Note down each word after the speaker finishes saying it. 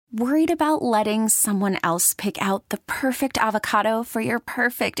Worried about letting someone else pick out the perfect avocado for your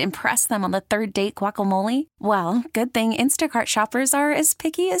perfect impress them on the third date guacamole? Well, good thing Instacart shoppers are as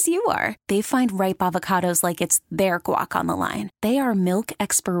picky as you are. They find ripe avocados like it's their guac on the line. They are milk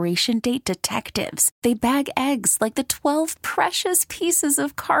expiration date detectives. They bag eggs like the 12 precious pieces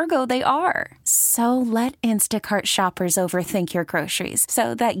of cargo they are. So let Instacart shoppers overthink your groceries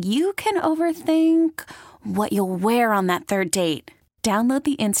so that you can overthink what you'll wear on that third date. Download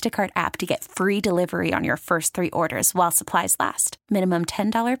the Instacart app to get free delivery on your first 3 orders while supplies last. Minimum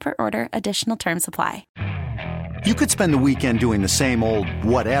 $10 per order. Additional terms apply. You could spend the weekend doing the same old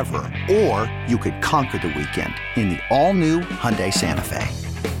whatever, or you could conquer the weekend in the all-new Hyundai Santa Fe.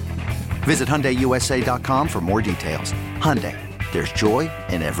 Visit HyundaiUSA.com for more details. Hyundai, there's joy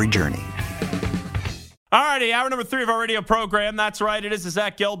in every journey. All righty, hour number 3 of our radio program. That's right, it is the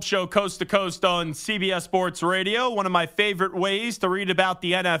Zach Gelb Show, coast to coast on CBS Sports Radio. One of my favorite ways to read about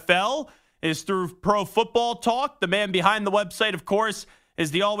the NFL is through Pro Football Talk. The man behind the website, of course,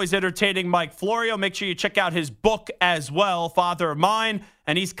 is the always entertaining Mike Florio. Make sure you check out his book as well, Father of Mine.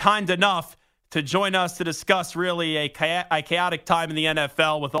 And he's kind enough to join us to discuss really a chaotic time in the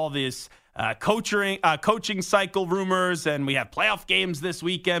NFL with all these coaching cycle rumors, and we have playoff games this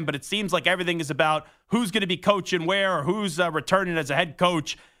weekend, but it seems like everything is about who's going to be coaching where or who's returning as a head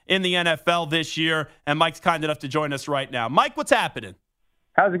coach in the NFL this year, and Mike's kind enough to join us right now. Mike, what's happening?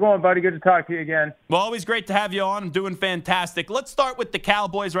 How's it going, buddy? Good to talk to you again. Well, always great to have you on. I'm doing fantastic. Let's start with the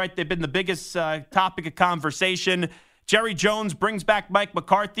Cowboys, right? They've been the biggest topic of conversation. Jerry Jones brings back Mike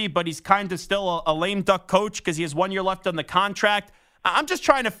McCarthy, but he's kind of still a lame duck coach because he has 1 year left on the contract. I'm just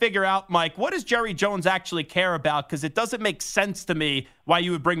trying to figure out, Mike, what does Jerry Jones actually care about? Because it doesn't make sense to me why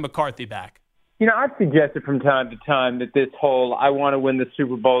you would bring McCarthy back. You know, I've suggested from time to time that this whole I want to win the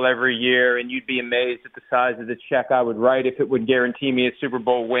Super Bowl every year, and you'd be amazed at the size of the check I would write if it would guarantee me a Super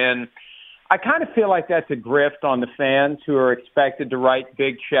Bowl win. I kind of feel like that's a grift on the fans who are expected to write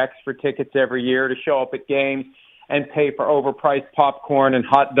big checks for tickets every year to show up at games and pay for overpriced popcorn and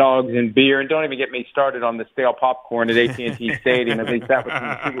hot dogs and beer. And don't even get me started on the stale popcorn at AT&T Stadium. At least that was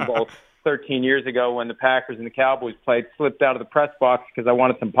from the Super Bowl 13 years ago when the Packers and the Cowboys played. Slipped out of the press box because I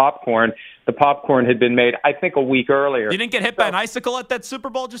wanted some popcorn. The popcorn had been made, I think, a week earlier. You didn't get hit by an icicle at that Super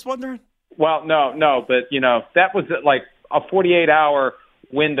Bowl, just wondering? Well, no. But, you know, that was like a 48-hour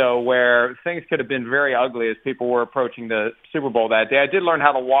window where things could have been very ugly as people were approaching the Super Bowl that day. I did learn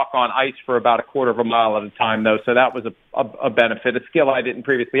how to walk on ice for about a quarter of a mile at a time, though, so that was a benefit, a skill I didn't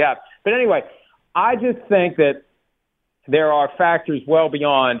previously have. But anyway, I just think that there are factors well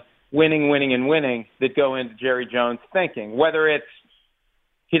beyond winning that go into Jerry Jones' thinking, whether it's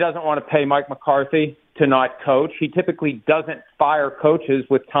he doesn't want to pay Mike McCarthy to not coach. He typically doesn't fire coaches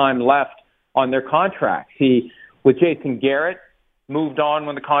with time left on their contracts. He, with Jason Garrett, moved on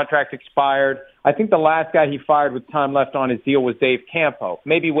when the contract expired. I think the last guy he fired with time left on his deal was Dave Campo,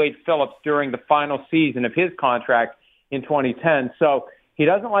 maybe Wade Phillips during the final season of his contract in 2010. So he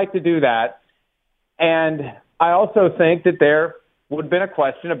doesn't like to do that. And I also think that there would have been a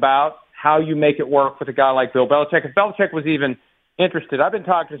question about how you make it work with a guy like Bill Belichick. If Belichick was even interested, I've been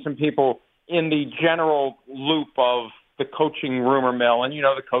talking to some people in the general loop of the coaching rumor mill. And, you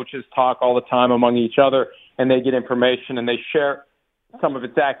know, the coaches talk all the time among each other, and they get information and they share. Some of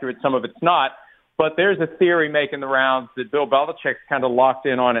it's accurate, some of it's not. But there's a theory making the rounds that Bill Belichick's kind of locked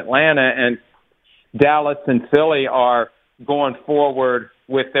in on Atlanta, and Dallas and Philly are going forward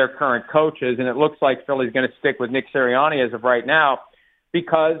with their current coaches. And it looks like Philly's going to stick with Nick Sirianni as of right now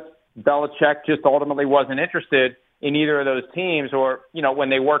because Belichick just ultimately wasn't interested in either of those teams, or, you know, when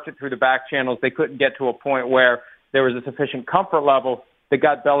they worked it through the back channels, they couldn't get to a point where there was a sufficient comfort level that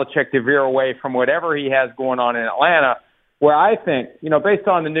got Belichick to veer away from whatever he has going on in Atlanta. Where I think, you know, based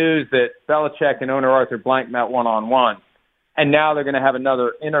on the news that Belichick and owner Arthur Blank met one-on-one, and now they're going to have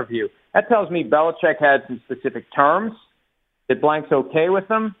another interview, that tells me Belichick had some specific terms, that Blank's okay with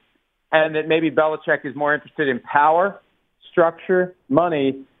them, and that maybe Belichick is more interested in power, structure,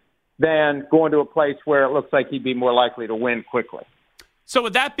 money, than going to a place where it looks like he'd be more likely to win quickly. So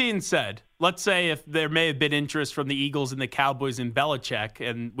with that being said, let's say if there may have been interest from the Eagles and the Cowboys in Belichick,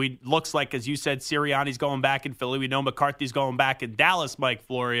 and looks like, as you said, Sirianni's going back in Philly. We know McCarthy's going back in Dallas, Mike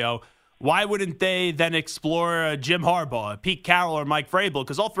Florio. Why wouldn't they then explore Jim Harbaugh, Pete Carroll, or Mike Vrabel?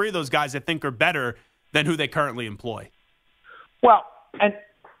 Because all three of those guys, I think, are better than who they currently employ. Well, and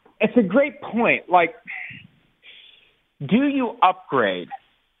it's a great point. Like, do you upgrade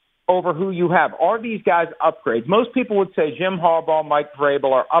over who you have? Are these guys upgrades? Most people would say Jim Harbaugh, Mike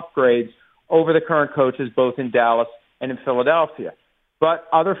Vrabel are upgrades over the current coaches, both in Dallas and in Philadelphia. But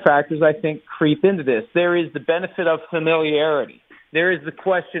other factors, I think, creep into this. There is the benefit of familiarity. there is the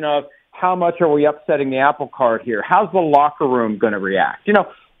question of how much are we upsetting the apple cart here? How's the locker room going to react?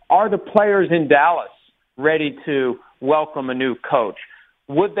 Are the players in Dallas ready to welcome a new coach?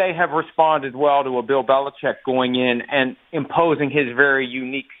 Would they have responded well to a Bill Belichick going in and imposing his very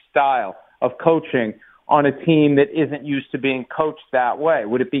unique style of coaching on a team that isn't used to being coached that way?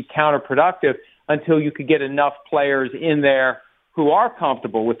 Would it be counterproductive until you could get enough players in there who are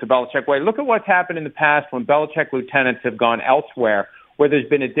comfortable with the Belichick way? Look at what's happened in the past when Belichick lieutenants have gone elsewhere where there's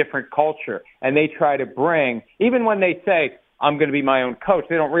been a different culture, and they try to bring, even when they say, I'm going to be my own coach,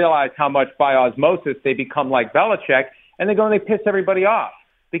 they don't realize how much by osmosis they become like Belichick, and they go and they piss everybody off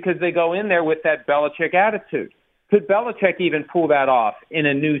because they go in there with that Belichick attitude. Could Belichick even pull that off in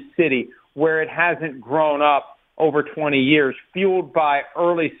a new city where it hasn't grown up over 20 years, fueled by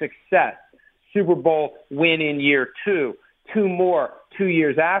early success? Super Bowl win in year 2, 2 more 2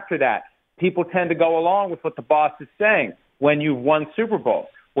 years after that. People tend to go along with what the boss is saying when you've won Super Bowls.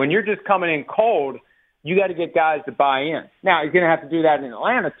 When you're just coming in cold, you got to get guys to buy in. Now, you're going to have to do that in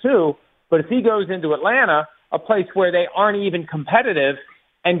Atlanta too, but if he goes into Atlanta, a place where they aren't even competitive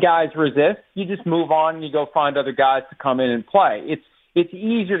and guys resist, you just move on and you go find other guys to come in and play. It's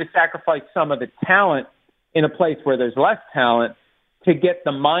easier to sacrifice some of the talent in a place where there's less talent to get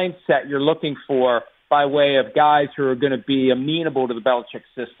the mindset you're looking for by way of guys who are going to be amenable to the Belichick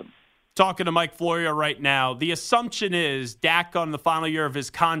system. Talking to Mike Florio right now, the assumption is Dak on the final year of his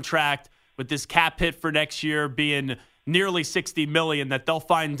contract with this cap hit for next year being nearly $60 million, that they'll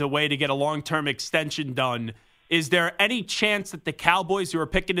find a way to get a long-term extension done. Is there any chance that the Cowboys, who are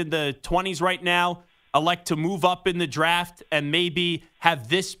picking in the 20s right now, elect to move up in the draft and maybe have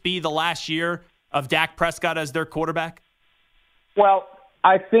this be the last year of Dak Prescott as their quarterback? Well,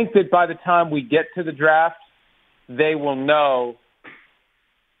 I think that by the time we get to the draft, they will know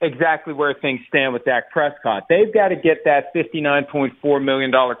exactly where things stand with Dak Prescott. They've got to get that $59.4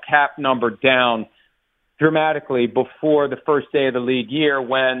 million cap number down dramatically before the first day of the league year,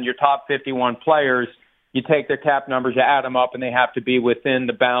 when your top 51 players, you take their cap numbers, you add them up, and they have to be within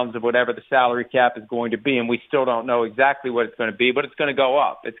the bounds of whatever the salary cap is going to be. And we still don't know exactly what it's going to be, but it's going to go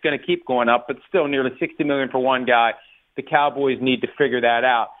up. It's going to keep going up, but still nearly $60 million for one guy. The Cowboys need to figure that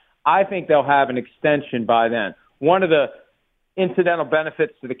out. I think they'll have an extension by then. One of the incidental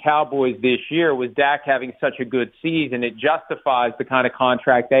benefits to the Cowboys this year was Dak having such a good season. It justifies the kind of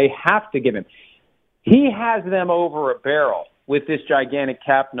contract they have to give him. He has them over a barrel with this gigantic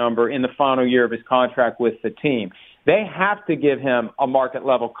cap number in the final year of his contract with the team. They have to give him a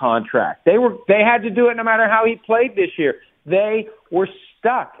market-level contract. They had to do it no matter how he played this year. They were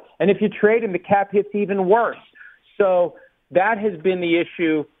stuck. And if you trade him, the cap hit's even worse. So that has been the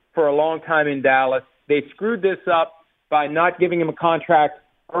issue for a long time in Dallas. They screwed this up by not giving him a contract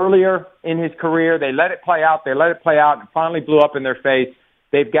earlier in his career. They let it play out. And it finally blew up in their face.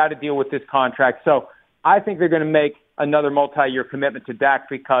 They've got to deal with this contract. So I think they're going to make another multi-year commitment to Dak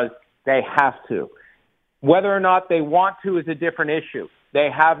because they have to. Whether or not they want to is a different issue. They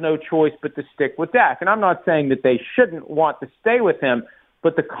have no choice but to stick with Dak. And I'm not saying that they shouldn't want to stay with him,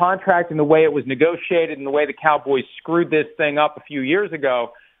 but the contract and the way it was negotiated and the way the Cowboys screwed this thing up a few years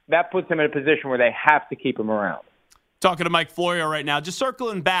ago, that puts them in a position where they have to keep him around. Talking to Mike Florio right now, just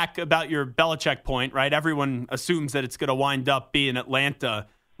circling back about your Belichick point, right? Everyone assumes that it's going to wind up being Atlanta.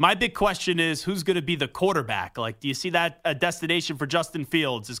 My big question is, who's going to be the quarterback? Like, do you see that a destination for Justin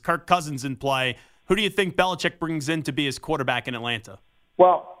Fields? Is Kirk Cousins in play? Who do you think Belichick brings in to be his quarterback in Atlanta?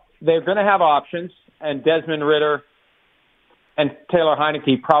 Well, they're going to have options, and Desmond Ridder and Taylor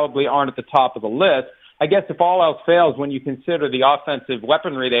Heineke probably aren't at the top of the list. I guess if all else fails, when you consider the offensive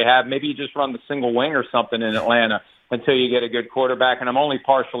weaponry they have, maybe you just run the single wing or something in Atlanta until you get a good quarterback, and I'm only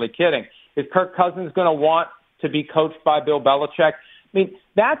partially kidding. Is Kirk Cousins going to want to be coached by Bill Belichick? I mean,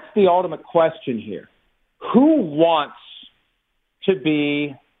 that's the ultimate question here. Who wants to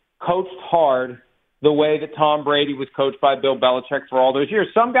be coached hard the way that Tom Brady was coached by Bill Belichick for all those years?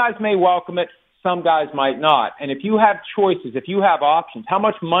 Some guys may welcome it, some guys might not. And if you have choices, if you have options, how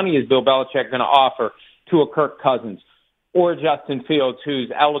much money is Bill Belichick going to offer to a Kirk Cousins or Justin Fields,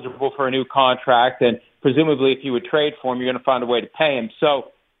 who's eligible for a new contract? And presumably if you would trade for him, you're going to find a way to pay him.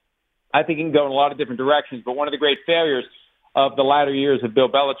 So I think it can go in a lot of different directions. But one of the great failures of the latter years of Bill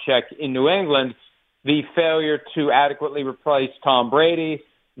Belichick in New England, the failure to adequately replace Tom Brady,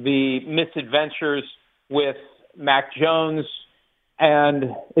 the misadventures with Mac Jones,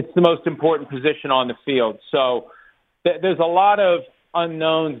 and it's the most important position on the field. So there's a lot of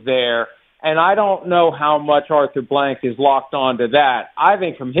unknowns there, and I don't know how much Arthur Blank is locked onto that. I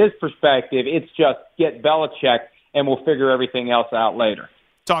think from his perspective, it's just get Belichick, and we'll figure everything else out later.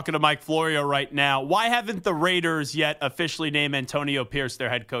 talking to Mike Florio right now. Why haven't the Raiders yet officially named Antonio Pierce their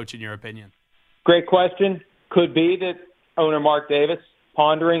head coach, in your opinion? Great question. Could be that owner Mark Davis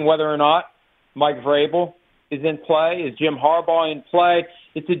pondering whether or not Mike Vrabel is in play. Is Jim Harbaugh in play?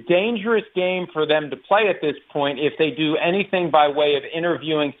 It's a dangerous game for them to play at this point if they do anything by way of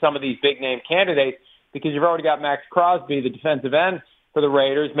interviewing some of these big-name candidates, because you've already got Max Crosby, the defensive end for the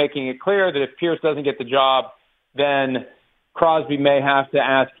Raiders, making it clear that if Pierce doesn't get the job, then Crosby may have to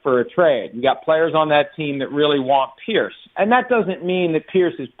ask for a trade. You got players on that team that really want Pierce. And that doesn't mean that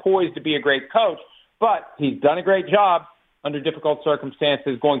Pierce is poised to be a great coach, but he's done a great job under difficult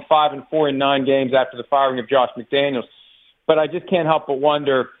circumstances, going 5-4 in 9 games after the firing of Josh McDaniels. But I just can't help but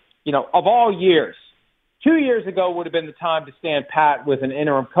wonder, of all years, 2 years ago would have been the time to stand pat with an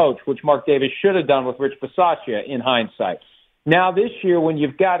interim coach, which Mark Davis should have done with Rich Bisaccia in hindsight. Now this year, when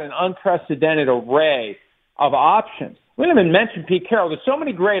you've got an unprecedented array of options, we didn't even mention Pete Carroll. There's so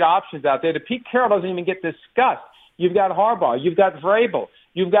many great options out there that Pete Carroll doesn't even get discussed. You've got Harbaugh. You've got Vrabel.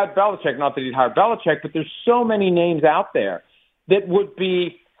 You've got Belichick. Not that he'd hire Belichick, but there's so many names out there that would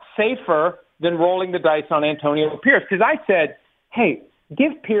be safer than rolling the dice on Antonio Pierce. Because I said, hey,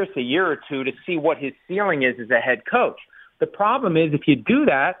 give Pierce a year or two to see what his ceiling is as a head coach. The problem is if you do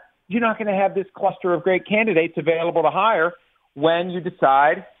that, you're not going to have this cluster of great candidates available to hire when you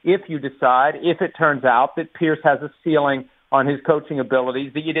decide, if it turns out that Pierce has a ceiling on his coaching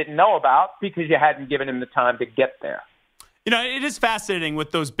abilities that you didn't know about because you hadn't given him the time to get there. It is fascinating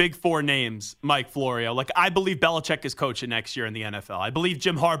with those big four names, Mike Florio. Like, I believe Belichick is coaching next year in the NFL. I believe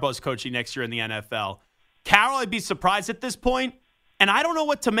Jim Harbaugh is coaching next year in the NFL. Carroll, I'd be surprised at this point. And I don't know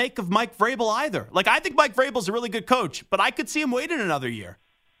what to make of Mike Vrabel either. Like, I think Mike Vrabel's a really good coach, but I could see him waiting another year.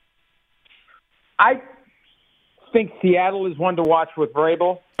 I think Seattle is one to watch with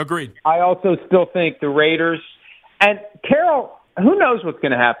Vrabel. Agreed. I also still think the Raiders and Carroll, who knows what's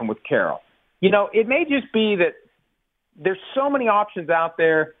going to happen with Carroll? It may just be that there's so many options out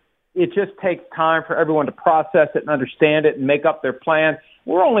there. It just takes time for everyone to process it and understand it and make up their plan.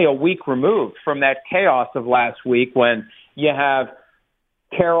 We're only a week removed from that chaos of last week when you have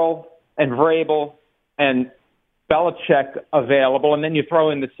Carroll and Vrabel and Belichick available, and then you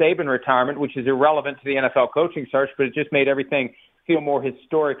throw in the Saban retirement, which is irrelevant to the NFL coaching search, but it just made everything feel more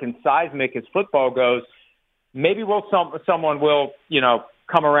historic and seismic as football goes. Maybe someone will,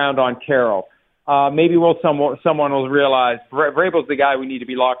 come around on Carroll. Maybe someone will realize Vrabel's the guy we need to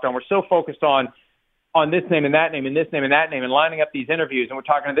be locked on. We're so focused on this name and that name and this name and that name and lining up these interviews, and we're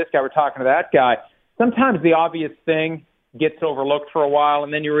talking to this guy, we're talking to that guy. Sometimes the obvious thing gets overlooked for a while,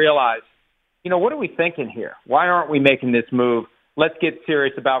 and then you realize, what are we thinking here? Why aren't we making this move? Let's get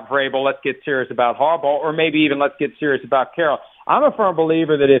serious about Vrabel. Let's get serious about Harbaugh, or maybe even let's get serious about Carroll. I'm a firm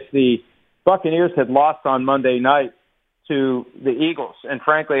believer that if the Buccaneers had lost on Monday night to the Eagles, and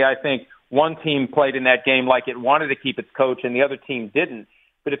frankly, I think one team played in that game like it wanted to keep its coach and the other team didn't.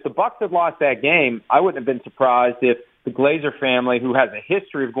 But if the Bucs had lost that game, I wouldn't have been surprised if the Glazer family, who has a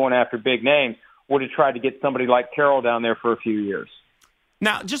history of going after big names, would have tried to get somebody like Carroll down there for a few years.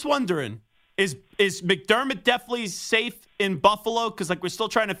 Now, just wondering, is McDermott definitely safe in Buffalo? Because we're still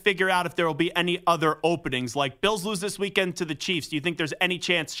trying to figure out if there will be any other openings. Like, Bills lose this weekend to the Chiefs. Do you think there's any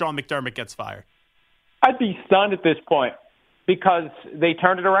chance Sean McDermott gets fired? I'd be stunned at this point because they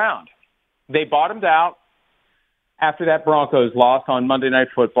turned it around. They bottomed out after that Broncos loss on Monday Night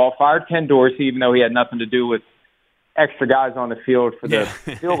Football, fired Ken Dorsey, even though he had nothing to do with extra guys on the field for the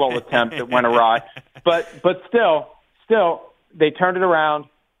field goal attempt that went awry. But still, they turned it around.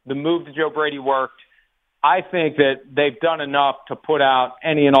 The move to Joe Brady worked. I think that they've done enough to put out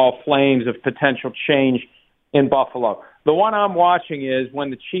any and all flames of potential change in Buffalo. The one I'm watching is when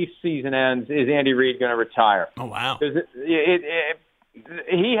the Chiefs season ends, is Andy Reid going to retire? Oh, wow.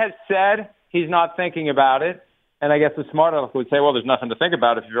 He has said he's not thinking about it. And I guess the smart aleck would say, well, there's nothing to think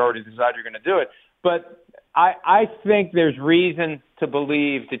about if you've already decided you're going to do it. But I think there's reason to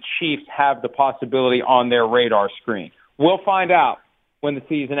believe the Chiefs have the possibility on their radar screen. We'll find out when the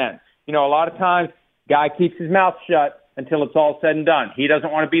season ends. A lot of times, guy keeps his mouth shut until it's all said and done. He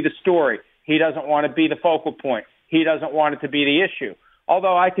doesn't want to be the story. He doesn't want to be the focal point. He doesn't want it to be the issue.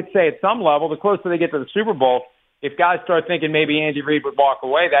 Although I could say at some level, the closer they get to the Super Bowl, if guys start thinking maybe Andy Reid would walk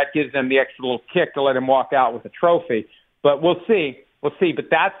away, that gives them the extra little kick to let him walk out with a trophy. But we'll see. But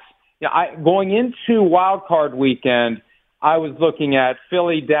that's going into Wild Card weekend, I was looking at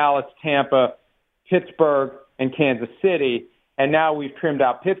Philly, Dallas, Tampa, Pittsburgh, and Kansas City. And now we've trimmed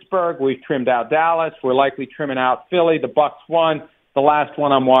out Pittsburgh. We've trimmed out Dallas. We're likely trimming out Philly. The Bucs won. The last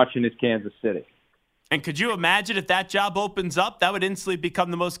one I'm watching is Kansas City. And could you imagine if that job opens up? That would instantly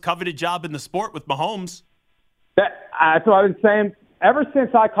become the most coveted job in the sport with Mahomes. That's what I've been saying ever since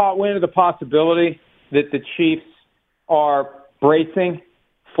I caught wind of the possibility that the Chiefs are bracing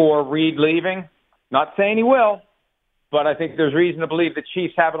for Reed leaving, not saying he will, but I think there's reason to believe the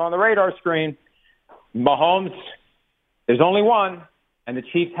Chiefs have it on the radar screen. Mahomes, there's only one, and the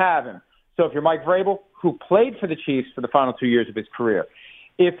Chiefs have him. So if you're Mike Vrabel, who played for the Chiefs for the final 2 years of his career,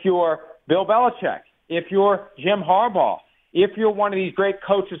 if you're Bill Belichick, if you're Jim Harbaugh, if you're one of these great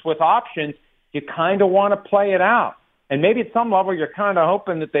coaches with options, you kind of want to play it out. And maybe at some level you're kind of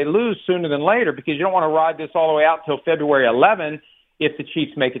hoping that they lose sooner than later because you don't want to ride this all the way out until February 11 if the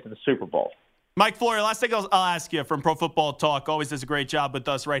Chiefs make it to the Super Bowl. Mike Florio, last thing I'll ask you from Pro Football Talk, always does a great job with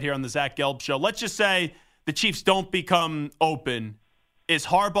us right here on the Zach Gelb Show. Let's just say the Chiefs don't become open. Is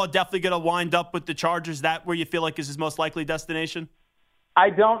Harbaugh definitely going to wind up with the Chargers? Is that where you feel like is his most likely destination? I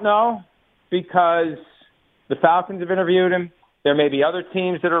don't know because the Falcons have interviewed him. There may be other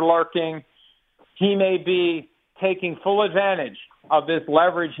teams that are lurking. He may be taking full advantage of this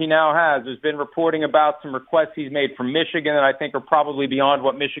leverage he now has. There's been reporting about some requests he's made from Michigan that I think are probably beyond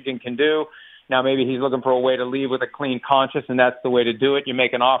what Michigan can do. Now, maybe he's looking for a way to leave with a clean conscience, and that's the way to do it. You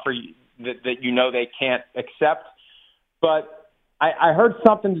make an offer that you know they can't accept. But I heard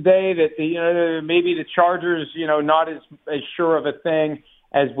something today that maybe the Chargers, not as sure of a thing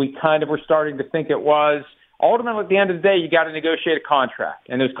as we kind of were starting to think it was. Ultimately, at the end of the day, you got to negotiate a contract,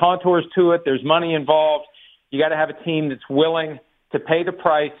 and there's contours to it. There's money involved. You got to have a team that's willing to pay the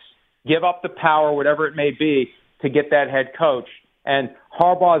price, give up the power, whatever it may be, to get that head coach. And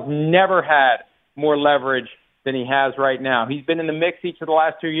Harbaugh's never had more leverage than he has right now. He's been in the mix each of the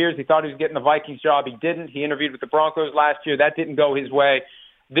last 2 years. He thought he was getting the Vikings job. He didn't. He interviewed with the Broncos last year. That didn't go his way.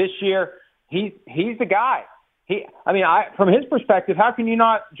 This year, he's the guy. From his perspective, how can you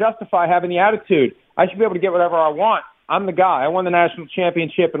not justify having the attitude? I should be able to get whatever I want. I'm the guy. I won the national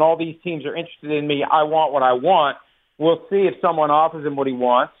championship, and all these teams are interested in me. I want what I want. We'll see if someone offers him what he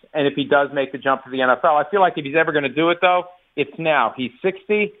wants and if he does make the jump to the NFL. I feel like if he's ever going to do it, though, it's now. He's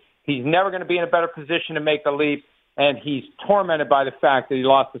 60. He's never going to be in a better position to make the leap, and he's tormented by the fact that he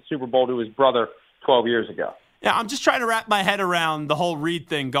lost the Super Bowl to his brother 12 years ago. Yeah, I'm just trying to wrap my head around the whole Reed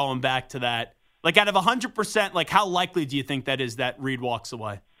thing going back to that. Like, out of 100%, like, how likely do you think that is that Reed walks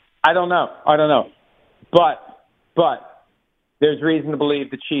away? I don't know. But there's reason to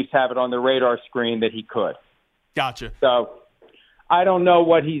believe the Chiefs have it on their radar screen that he could. Gotcha. So I don't know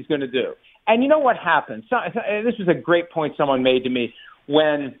what he's going to do. And you know what happened? This was a great point someone made to me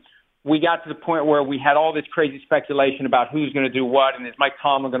when we got to the point where we had all this crazy speculation about who's going to do what and is Mike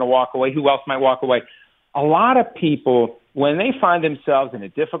Tomlin going to walk away, who else might walk away. A lot of people, when they find themselves in a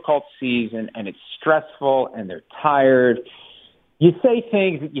difficult season and it's stressful and they're tired, you say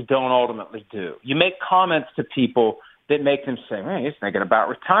things that you don't ultimately do. You make comments to people that make them say, hey, he's thinking about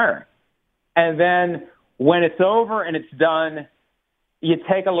retiring. And then when it's over and it's done, you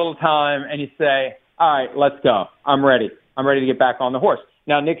take a little time and you say, all right, let's go. I'm ready. I'm ready to get back on the horse.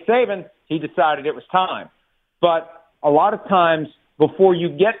 Now, Nick Saban, he decided it was time. But a lot of times before you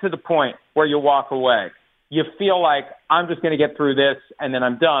get to the point where you walk away, you feel like I'm just going to get through this and then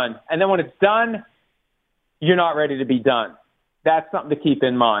I'm done. And then when it's done, you're not ready to be done. That's something to keep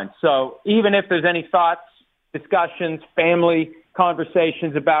in mind. So even if there's any thoughts, discussions, family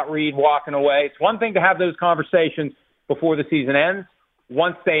conversations about Reed walking away, it's one thing to have those conversations before the season ends.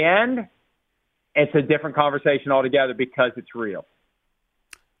 Once they end, it's a different conversation altogether because it's real.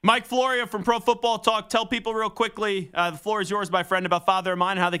 Mike Florio from Pro Football Talk. Tell people real quickly, the floor is yours, my friend, about Father of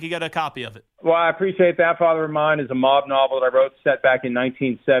Mine, how they can get a copy of it. Well, I appreciate that. Father of Mine is a mob novel that I wrote set back in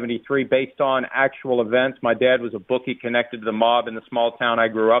 1973 based on actual events. My dad was a bookie connected to the mob in the small town I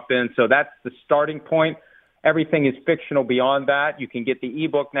grew up in, so that's the starting point. Everything is fictional beyond that. You can get the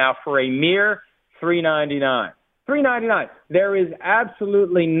ebook now for a mere $3.99. $3.99. There is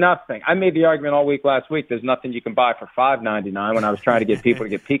absolutely nothing. I made the argument all week last week. There's nothing you can buy for $5.99 when I was trying to get people to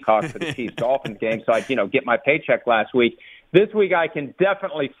get peacocks for the Chiefs-Dolphins game, so I'd get my paycheck last week. This week I can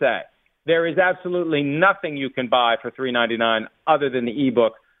definitely say there is absolutely nothing you can buy for $3.99 other than the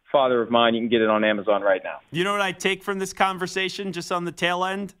ebook, Father of Mine. You can get it on Amazon right now. You know what I take from this conversation just on the tail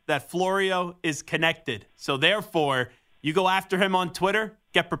end? That Florio is connected. So therefore, you go after him on Twitter,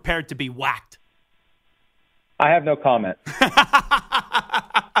 get prepared to be whacked. I have no comment.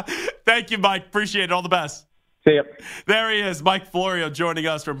 Thank you, Mike. Appreciate it. All the best. See you. There he is, Mike Florio, joining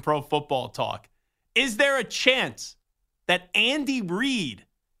us from Pro Football Talk. Is there a chance that Andy Reid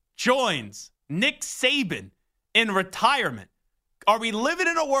joins Nick Saban in retirement? Are we living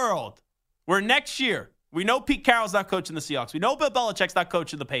in a world where next year, we know Pete Carroll's not coaching the Seahawks. We know Bill Belichick's not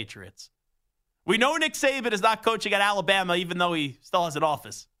coaching the Patriots. We know Nick Saban is not coaching at Alabama, even though he still has an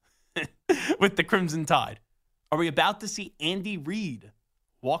office with the Crimson Tide. Are we about to see Andy Reid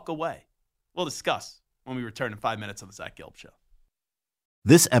walk away? We'll discuss when we return in 5 minutes on the Zach Gelb Show.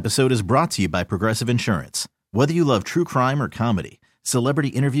 This episode is brought to you by Progressive Insurance. Whether you love true crime or comedy, celebrity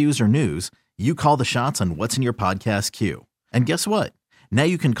interviews or news, you call the shots on what's in your podcast queue. And guess what? Now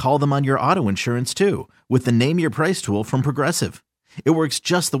you can call them on your auto insurance too with the Name Your Price tool from Progressive. It works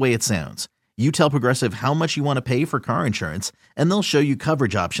just the way it sounds. You tell Progressive how much you want to pay for car insurance, and they'll show you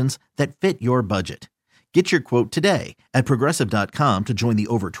coverage options that fit your budget. Get your quote today at Progressive.com to join the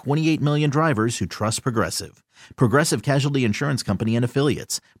over 28 million drivers who trust Progressive. Progressive Casualty Insurance Company and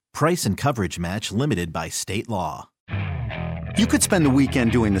Affiliates. Price and coverage match limited by state law. You could spend the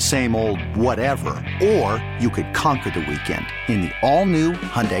weekend doing the same old whatever, or you could conquer the weekend in the all-new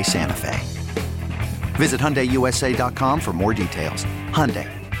Hyundai Santa Fe. Visit HyundaiUSA.com for more details. Hyundai,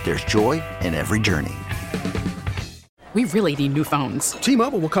 there's joy in every journey. We really need new phones.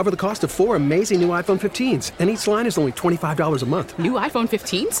 T-Mobile will cover the cost of 4 amazing new iPhone 15s, and each line is only $25 a month. New iPhone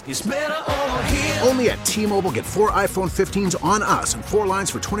 15s? It's better over here. Only at T-Mobile, get 4 iPhone 15s on us and 4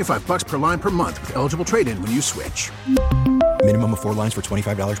 lines for $25 per line per month with eligible trade-in when you switch. Minimum of 4 lines for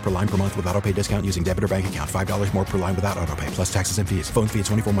 $25 per line per month with autopay discount using debit or bank account. $5 more per line without autopay, plus taxes and fees. Phone fee at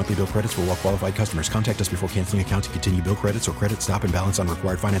 24 monthly bill credits for well-qualified customers. Contact us before canceling account to continue bill credits or credit stop and balance on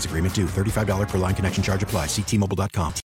required finance agreement due. $35 per line connection charge applies. See T-Mobile.com.